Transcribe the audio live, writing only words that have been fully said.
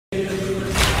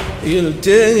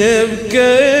يلتهب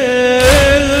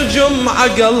كل جمعة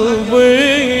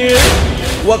قلبي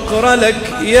واقرأ لك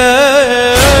يا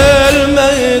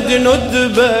المهدي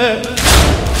ندبة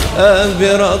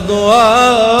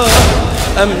برضوى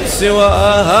أم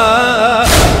سواها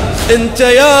انت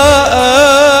يا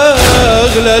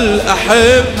أغلى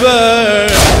الأحبة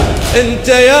انت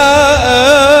يا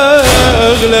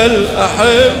أغلى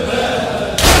الأحبة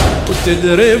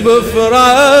وتدري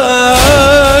بفراق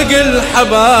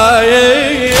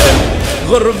الحبايب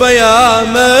غربة يا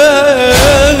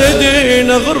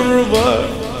مهدينا غربة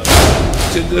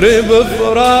تدري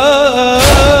بفراق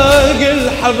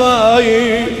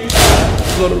الحبايب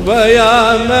غربة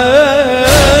يا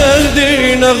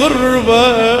مهدينا غربة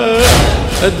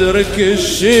أدرك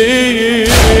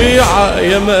الشيعة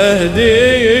يا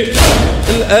مهدي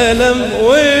الألم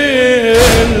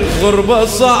والغربة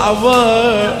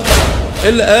صعبة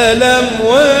الألم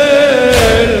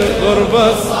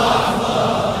والغربة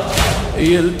صعبة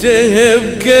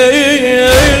يلتهب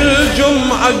كل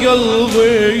جمعة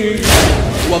قلبي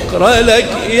واقرأ لك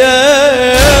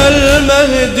يا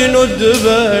المهدي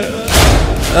ندبة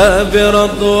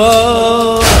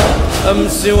برضوى أم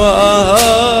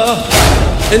سواها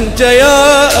انت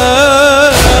يا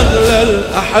أغلى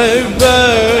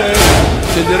الأحبة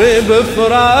تدري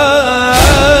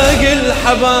بفراق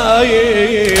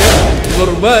الحبايب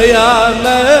غربة يا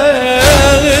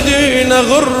مهدينا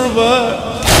غربة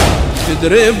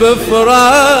تدري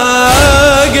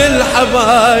بفراق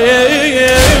الحبايب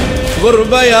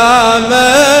غربة يا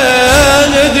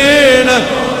مهدينا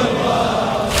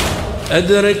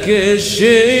أدرك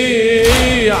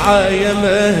الشيعة يا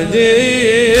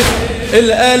مهدي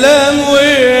الألم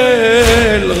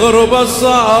والغربة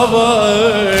صعبة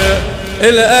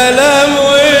الألم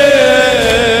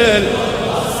والغربة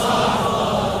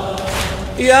صعبة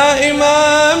يا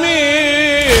إمامي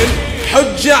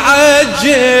الحج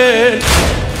عجل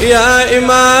يا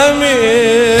إمامي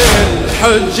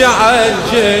الحج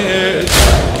عجل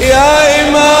يا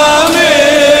إمامي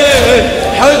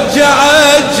الحج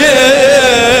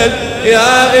عجل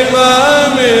يا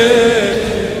إمامي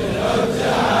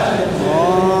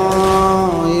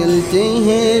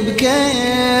يلتهب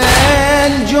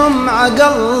كل جمعة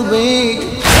قلبي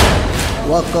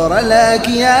واقرأ لك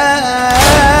يا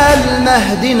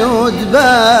المهدي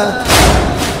ندبة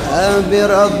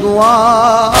برضوى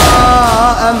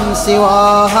أم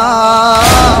سواها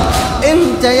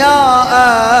انت يا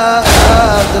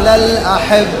أغلى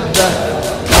الأحبة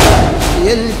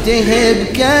يلتهب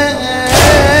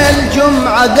كل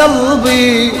جمعة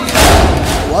قلبي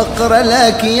واقرأ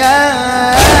لك يا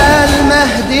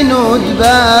المهدي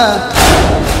ندبة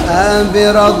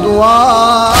برضوى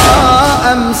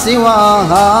أم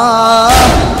سواها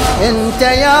انت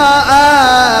يا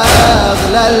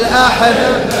أغلى الأحب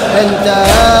انت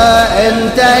يا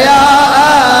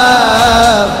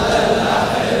أغلى الأحب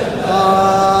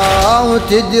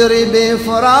وتدري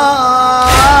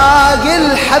بفراق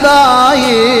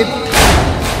الحبايب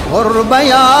غربة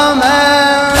يا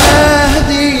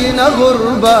مهدينا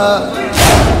غربة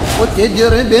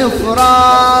وتدري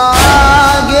بفراق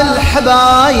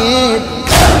الحبايب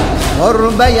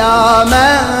غربة يا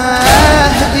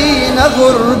مهدينا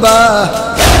غربة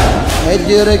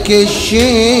ادرك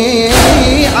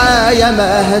الشيعة يا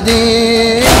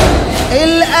مهدي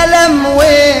الألم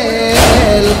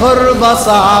والغربة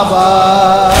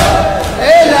صعبة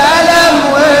الألم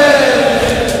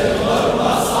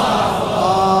والغربة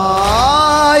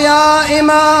صعبة يا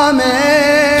إمام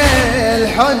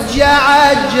الحج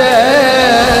عجل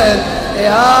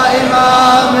يا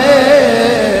إمام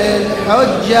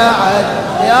الحج عجل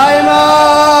يا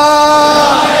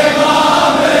إمام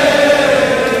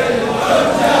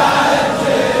الحج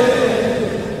عجل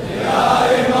يا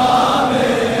إمام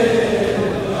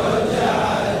الحج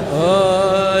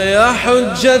عجل يا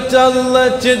حجة الله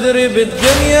تدري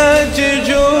بالدنيا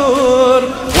تجور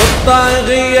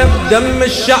والطاغية بدم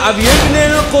الشعب يبني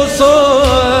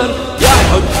القصور يا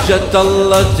حجة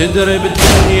الله تدري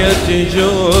بالدنيا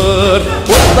تجور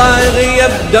والطاغية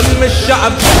بدم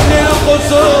الشعب يبني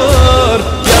القصور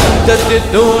يا انت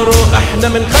تثور واحنا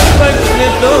من خلفك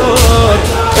نثور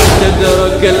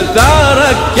تدرك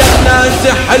الثارك يا ناس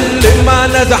حل ما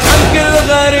نزحك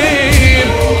الغريب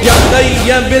يا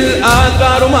غيب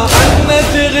الآثار وما عنا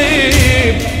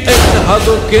تغيب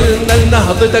انهضوا كلنا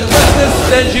لنهضتك ما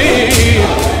تستجيب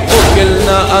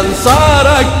وكلنا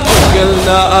أنصارك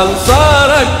وكلنا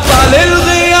أنصارك طال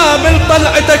الغياب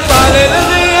لطلعتك طال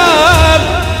الغياب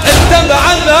انت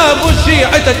بعذاب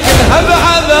وشيعتك كلها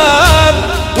بعذاب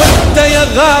وانت يا يا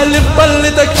غالب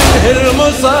طلتك تنهي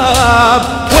المصاب،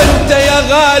 وانت يا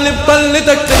غالب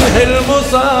طلتك تنهي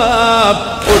المصاب،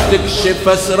 وتكشف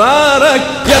اسرارك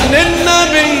يا ابن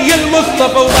النبي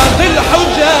المصطفى وباقي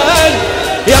الحجاج.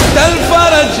 يا ابن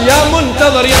الفرج يا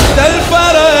منتظر يا ابن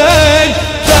الفرج،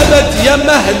 ثابت يا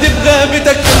مهدي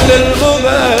بغيبتك كل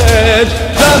المغاج،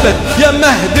 ثابت يا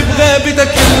مهدي بغيبتك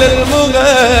كل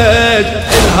المغاج.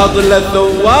 انهض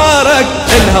لثوارك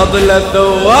انهض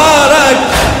لثوارك.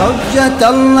 حجة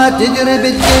الله تجري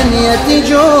بالدنيا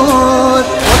تجور،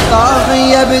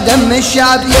 والطاغية بدم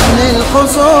الشعب يبني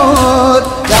القصور.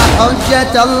 يا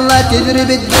حجة الله تجري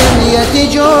بالدنيا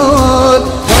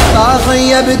تجور،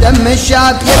 والطاغية بدم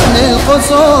الشعب يبني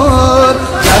القصور.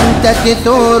 أنت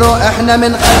تثور وإحنا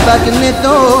من خلفك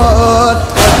نثور،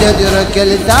 وتدرك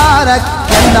لثارك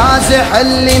كالنازح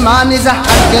اللي ما نزح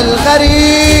عنك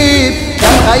الغريب،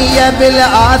 كمغيب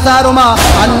الآثار وما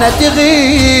عنا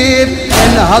تغيب.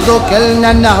 انهضوا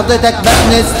كلنا نهضتك بس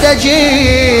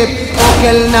نستجيب،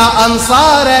 وكلنا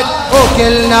أنصارك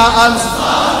وكلنا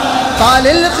أنصارك. طال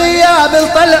الغياب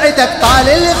لطلعتك طال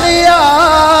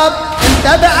الغياب، انت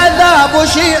بعذاب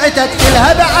وشيعتك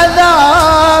كلها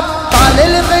بعذاب. طال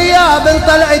الغياب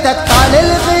لطلعتك طال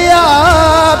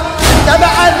الغياب، انت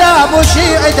بعذاب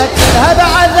وشيعتك كلها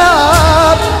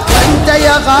بعذاب. وانت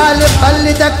يا غالب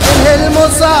خلتك تنهي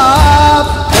المصاب،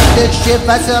 وتكشف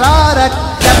اسرارك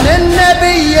يا ابن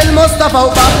النبي المصطفى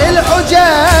وباقي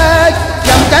الحجاج.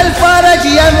 يا متى الفرج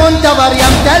يا منتظر يا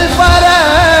متى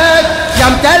الفرج، يا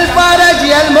متى الفرج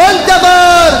يا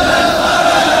المنتظر.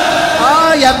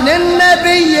 يا ابن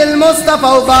النبي المصطفى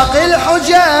وباقي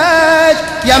الحجاج،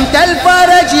 يا متى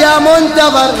الفرج يا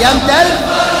منتظر يا متى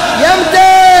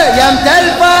يا متى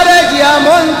الفرج يا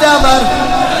منتظر.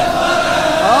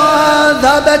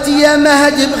 ذابت يا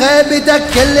مهدي بغيبتك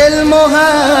كل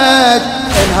المهاج.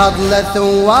 انهض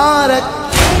لثوارك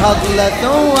انهض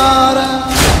لثوارك.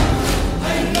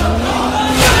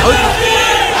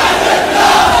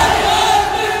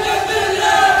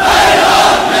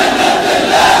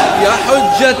 يا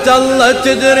حجة الله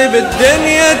تدري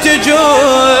بالدنيا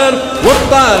تجور،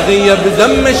 والطاغية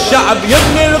بذم الشعب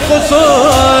يبني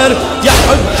القصور. يا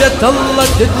حجة الله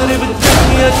تدري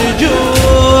بالدنيا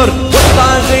تجور،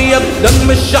 والطاغية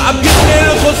بذم الشعب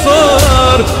يبني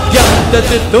القصور. يا انت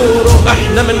تثور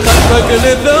واحنا من خلفك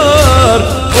نثور،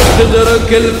 وتدرك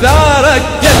لثارك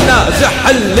يا النازح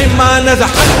اللي ما نزح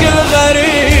عنك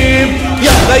الغريب.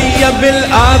 يا غيب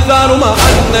الآثار وما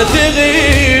عنا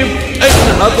تغيب.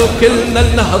 انهضوا كلنا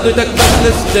لنهضتك بس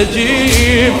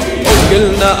نستجيب،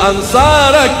 وكلنا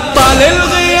أنصارك. طال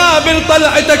الغياب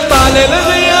لطلعتك طال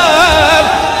الغياب،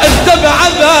 انت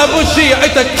بعذاب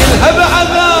وشيعتك كلها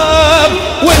بعذاب.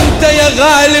 وانت يا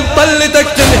غالب طلتك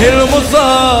تنهي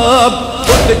المصاب،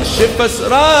 وتكشف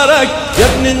اسرارك يا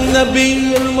ابن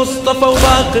النبي المصطفى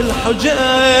وباقي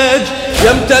الحجاج.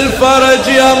 يا متى الفرج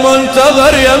يا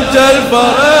منتظر يا متى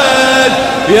الفرج،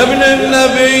 يا ابن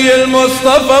النبي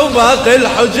المصطفى وباقي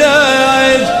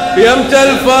الحجاج. يا متى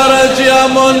الفرج يا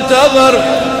منتظر.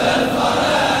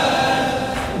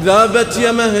 ذابت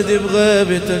يا مهدي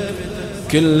بغيبتك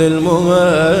كل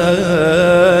المهاج.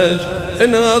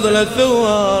 انهض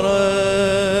لثوارك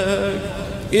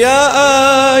يا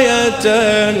آية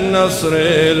النصر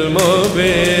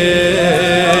المبين،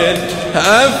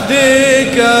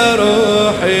 أفديك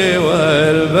روحي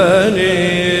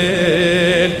والبنين.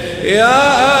 يا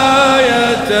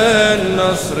آية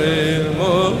النصر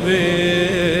المبين،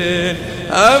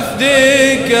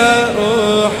 أفديك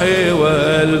روحي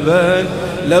والبنين.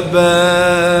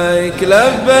 لبيك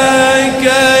لبيك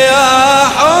يا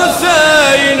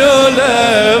حسين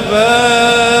لبيك،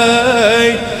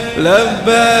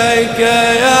 لبيك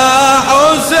يا